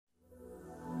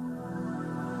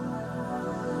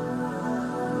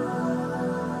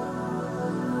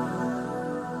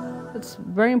It's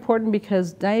very important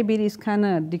because diabetes kind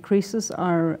of decreases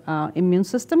our immune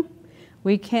system.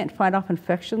 We can't fight off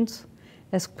infections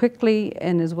as quickly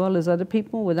and as well as other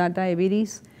people without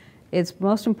diabetes. It's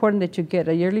most important that you get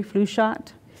a yearly flu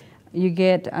shot. You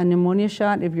get a pneumonia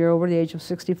shot if you're over the age of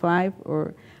 65,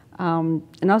 and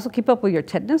also keep up with your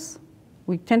tetanus.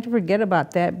 We tend to forget about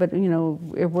that, but you know,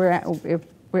 if we're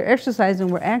exercising,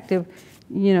 we're active,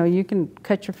 you know, you can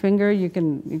cut your finger, you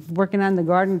can working on the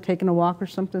garden, taking a walk or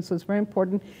something, so it's very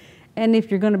important. And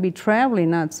if you're going to be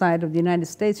traveling outside of the United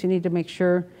States, you need to make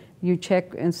sure you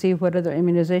check and see what other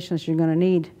immunizations you're going to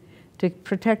need to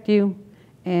protect you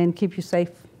and keep you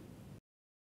safe.